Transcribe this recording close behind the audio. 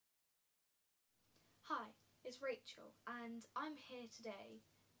is Rachel, and I'm here today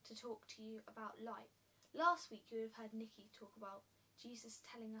to talk to you about light. Last week you would have heard Nikki talk about Jesus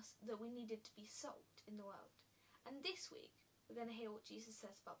telling us that we needed to be salt in the world. And this week we're going to hear what Jesus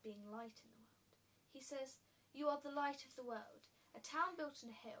says about being light in the world. He says, "You are the light of the world. A town built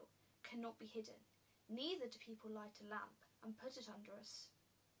on a hill cannot be hidden. Neither do people light a lamp and put it under a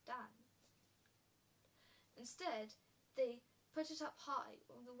stand. Instead, they put it up high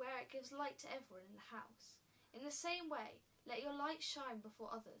where it gives light to everyone in the house. In the same way, let your light shine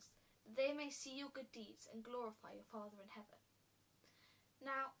before others, that they may see your good deeds and glorify your Father in heaven."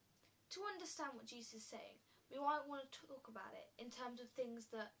 Now, to understand what Jesus is saying, we might want to talk about it in terms of things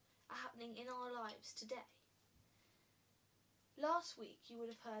that are happening in our lives today. Last week you would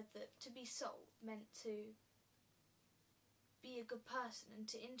have heard that to be salt meant to be a good person and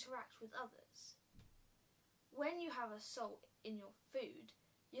to interact with others. When you have a salt in your food,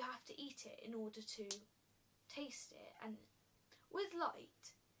 you have to eat it in order to taste it. And with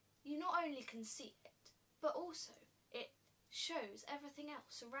light, you not only can see it, but also it shows everything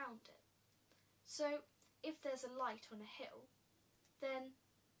else around it. So if there's a light on a hill, then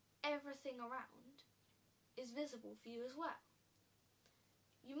everything around is visible for you as well.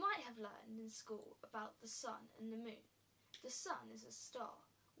 You might have learned in school about the sun and the moon. The sun is a star,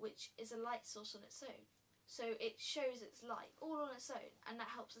 which is a light source on its own. So it shows its light all on its own, and that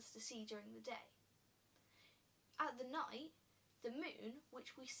helps us to see during the day. At the night, the moon,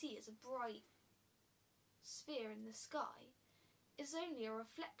 which we see as a bright sphere in the sky, is only a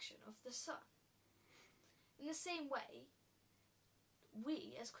reflection of the sun. In the same way,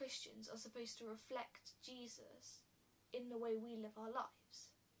 we as Christians are supposed to reflect Jesus in the way we live our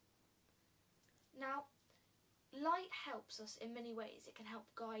lives. Now, light helps us in many ways. It can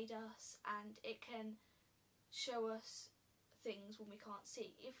help guide us, and it can show us things when we can't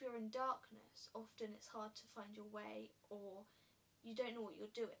see. If you're in darkness, often it's hard to find your way, or you don't know what you're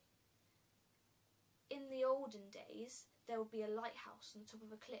doing. In the olden days, there would be a lighthouse on the top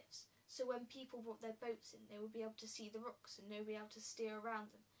of a cliffs, so when people brought their boats in, they would be able to see the rocks and they would be able to steer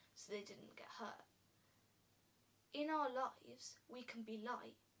around them so they didn't get hurt. In our lives, we can be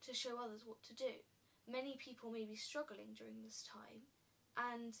light to show others what to do. Many people may be struggling during this time,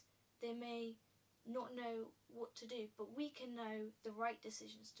 and they may not know what to do, but we can know the right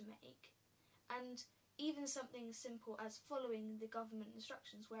decisions to make. And even something as simple as following the government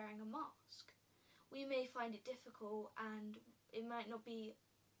instructions, wearing a mask. We may find it difficult and it might not be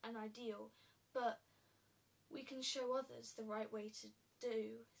an ideal, but we can show others the right way to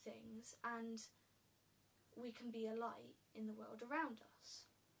do things, and we can be a light in the world around us.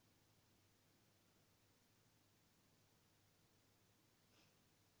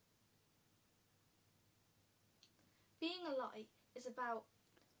 Being a light is about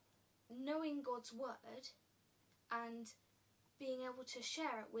knowing God's word and being able to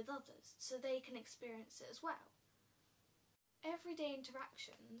share it with others so they can experience it as well. Everyday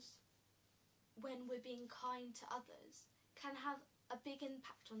interactions, when we're being kind to others, can have a big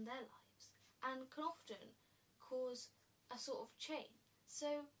impact on their lives and can often cause a sort of chain.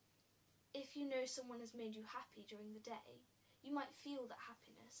 So if you know someone has made you happy during the day, you might feel that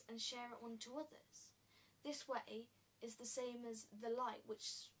happiness and share it on to others. This way is the same as the light,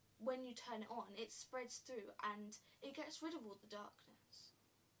 which when you turn it on, it spreads through and it gets rid of all the darkness.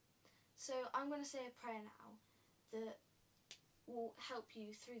 So I'm going to say a prayer now that will help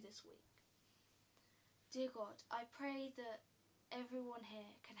you through this week. Dear God, I pray that everyone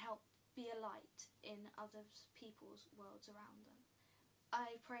here can help be a light in other people's worlds around them.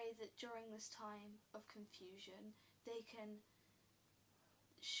 I pray that during this time of confusion, they can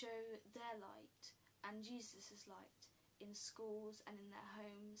show their light and Jesus' light in schools and in their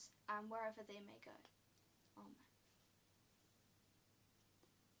homes and wherever they may go. Amen.